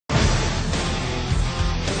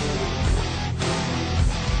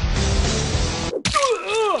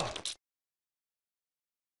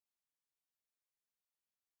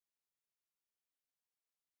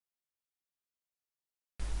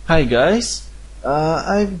Hi guys,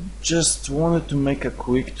 I just wanted to make a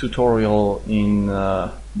quick tutorial in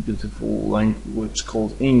a beautiful language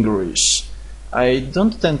called English. I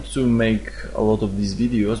don't tend to make a lot of these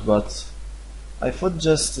videos, but I thought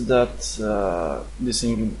just that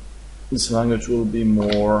this language will be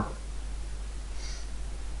more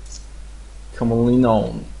commonly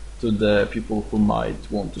known to the people who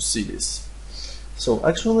might want to see this. So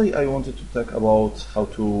actually I wanted to talk about how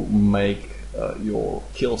to make your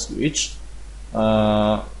kill switch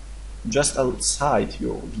just outside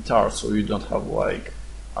your guitar, so you don't have like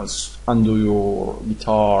undo your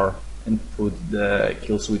guitar and put the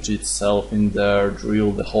kill switch itself in there,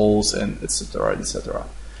 drill the holes, and etc, etc.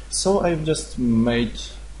 So I've just made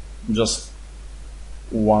just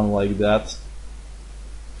one like that,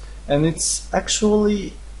 and it's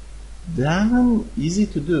actually damn easy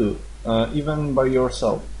to do, even by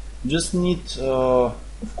yourself. You just need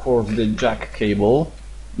of course the jack cable.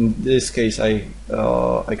 In this case I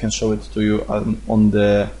can show it to you on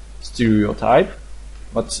the stereotype,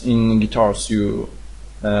 but in guitars you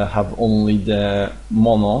have only the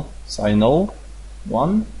mono signal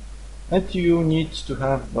one, and you need to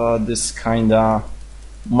have this kinda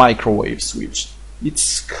microwave switch.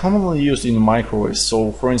 It's commonly used in microwaves,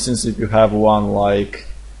 so for instance if you have one like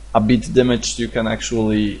a bit damaged, you can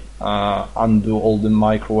actually undo all the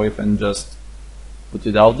microwave and just put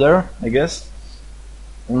it out there, I guess.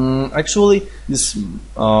 Actually this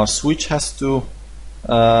switch has to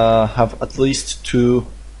have at least two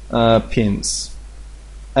pins,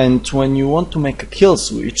 and when you want to make a kill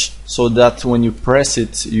switch so that when you press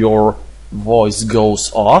it your voice goes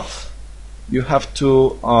off, you have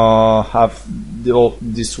to have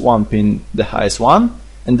this one pin, the highest one,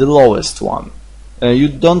 and the lowest one. You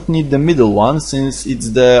don't need the middle one, since it's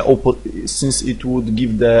since it would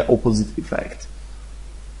give the opposite effect.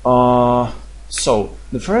 So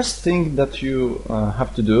the first thing that you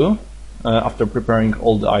have to do after preparing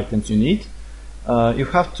all the items you need, you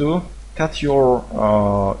have to cut your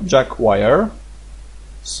jack wire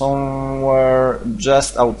somewhere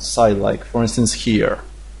just outside, like for instance here.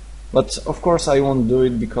 But of course I won't do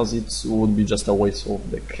it because it would be just a waste of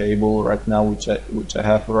the cable right now, which I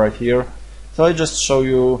have right here. So I just show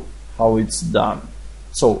you how it's done.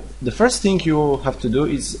 So the first thing you have to do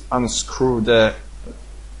is unscrew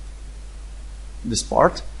this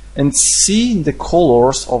part and see the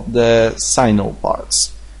colors of the signal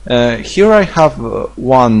parts. Here I have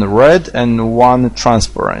one red and one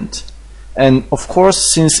transparent, and of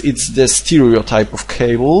course since it's the stereotype of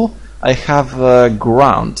cable, I have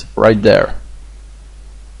ground right there,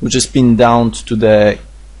 which is pinned down to the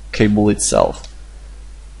cable itself.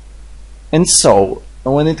 And so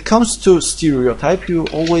when it comes to stereotype, you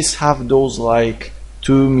always have those like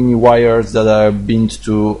two mini wires that are pinned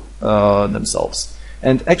to themselves.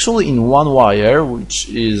 And actually in one wire, which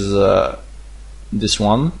is this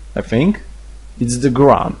one, I think, it's the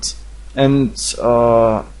ground, and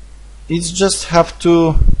it's just have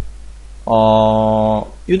to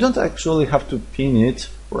you don't actually have to pin it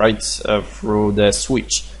right through the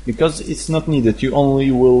switch, because it's not needed. You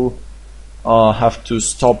only will have to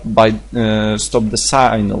stop the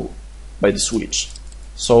signal by the switch,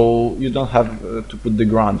 so you don't have to put the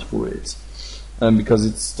ground through it, because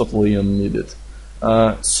it's totally unneeded.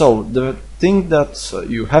 So the thing that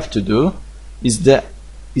you have to do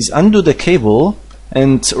is undo the cable,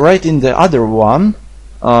 and right in the other one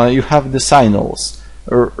you have the signals.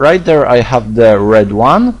 Right there I have the red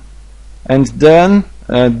one, and then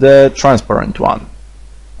the transparent one.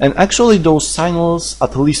 And actually those signals,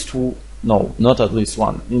 at least no, not at least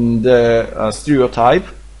one. In the stereotype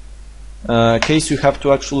case, you have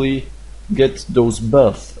to actually get those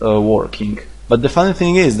both working. But the funny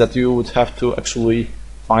thing is that you would have to actually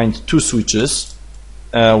find two switches,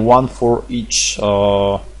 one for each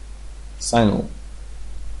signal,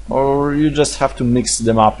 or you just have to mix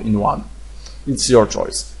them up in one. It's your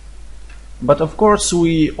choice. But of course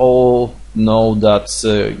we all know that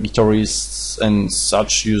guitarists and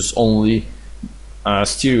such use only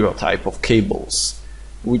stereotype of cables,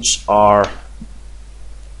 which are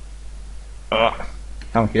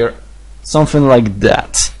come here, something like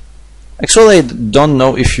that. Actually I don't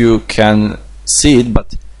know if you can see it,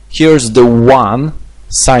 but here's the one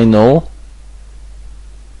signal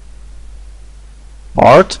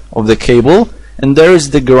part of the cable, and there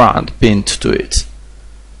is the ground pinned to it.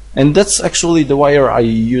 And that's actually the wire I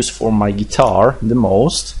use for my guitar the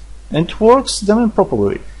most, and it works damn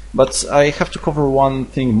properly. But I have to cover one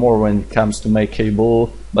thing more when it comes to my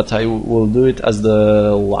cable, but I will do it as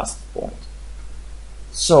the last point.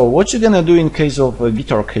 So what you're gonna do in case of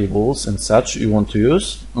guitar cables and such you want to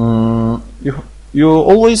use, you you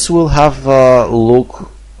always will have a look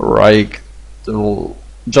right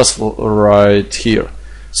just right here.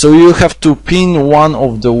 So you have to pin one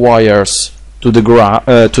of the wires to the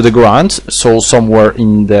ground, so somewhere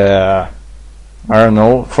in the, I don't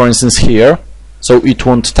know, for instance here, so it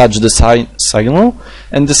won't touch the signal,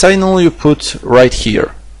 and the signal you put right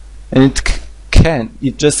here, and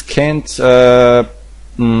it just can't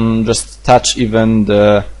just touch even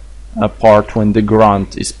the part when the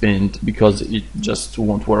ground is pinned, because it just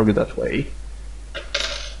won't work that way.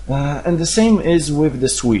 And the same is with the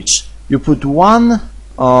switch. You put one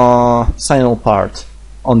signal part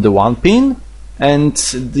on the one pin and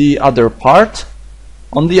the other part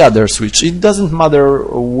on the other switch. It doesn't matter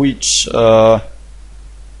which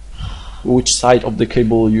side of the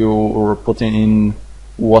cable you're putting in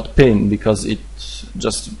what pin, because it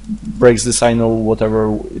just breaks the signal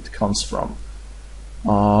whatever it comes from.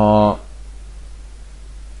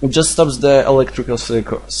 It just stops the electrical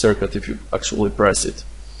circuit if you actually press it.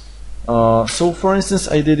 So for instance,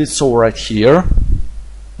 I did it so right here,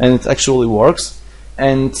 and it actually works.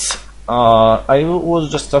 And I was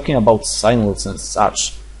just talking about signals and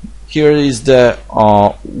such. Here is the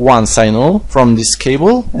one signal from this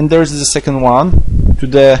cable, and there's the second one to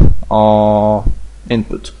the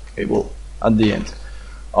input cable at the end.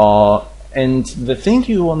 And the thing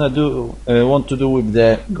you want to do with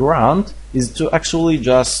the ground is to actually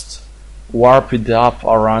just warp it up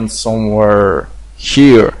around somewhere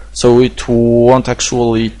here, so it won't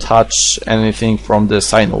actually touch anything from the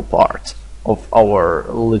signal part of our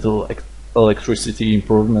little electricity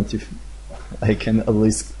improvement, if I can at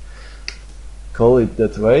least call it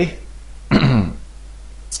that way.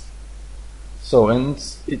 So, and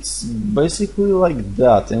it's basically like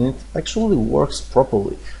that, and it actually works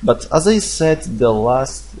properly. But as I said, the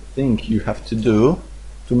last thing you have to do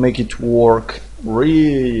to make it work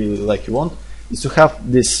really like you want is to have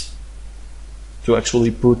this to actually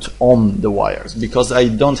put on the wires, because I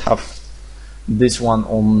don't have this one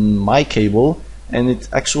on my cable, and it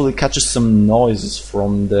actually catches some noises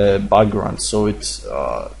from the background, so it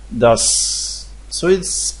so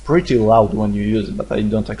it's pretty loud when you use it, but I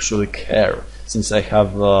don't actually care, since I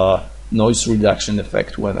have a noise reduction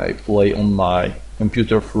effect when I play on my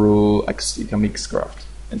computer through Mixcraft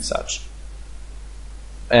and such.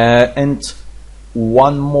 And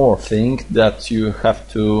one more thing that you have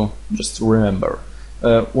to just remember.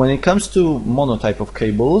 When it comes to mono type of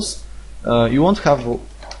cables, you won't have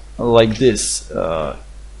like this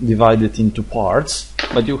divided into parts,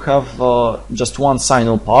 but you have just one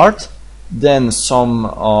signal part, then some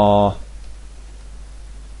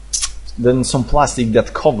plastic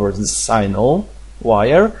that covers the signal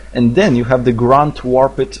wire, and then you have the ground to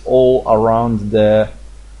warp it all around the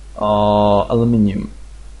aluminium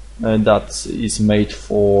that is made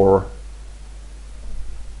for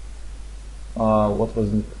what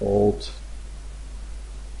was it called?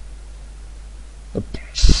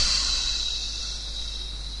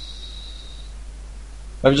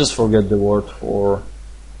 I just forget the word for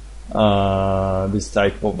this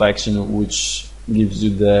type of action, which gives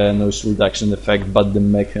you the noise reduction effect, but the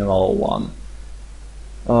mechanical one.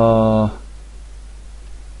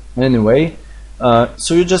 Anyway,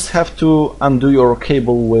 so you just have to undo your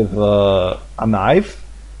cable with a knife,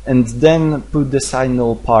 and then put the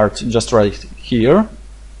signal part just right here,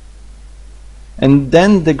 and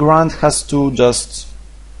then the ground has to just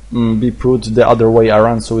be put the other way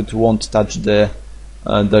around, so it won't touch the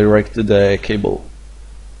the cable.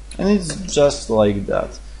 And it's just like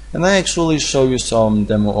that. And I actually show you some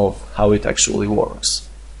demo of how it actually works.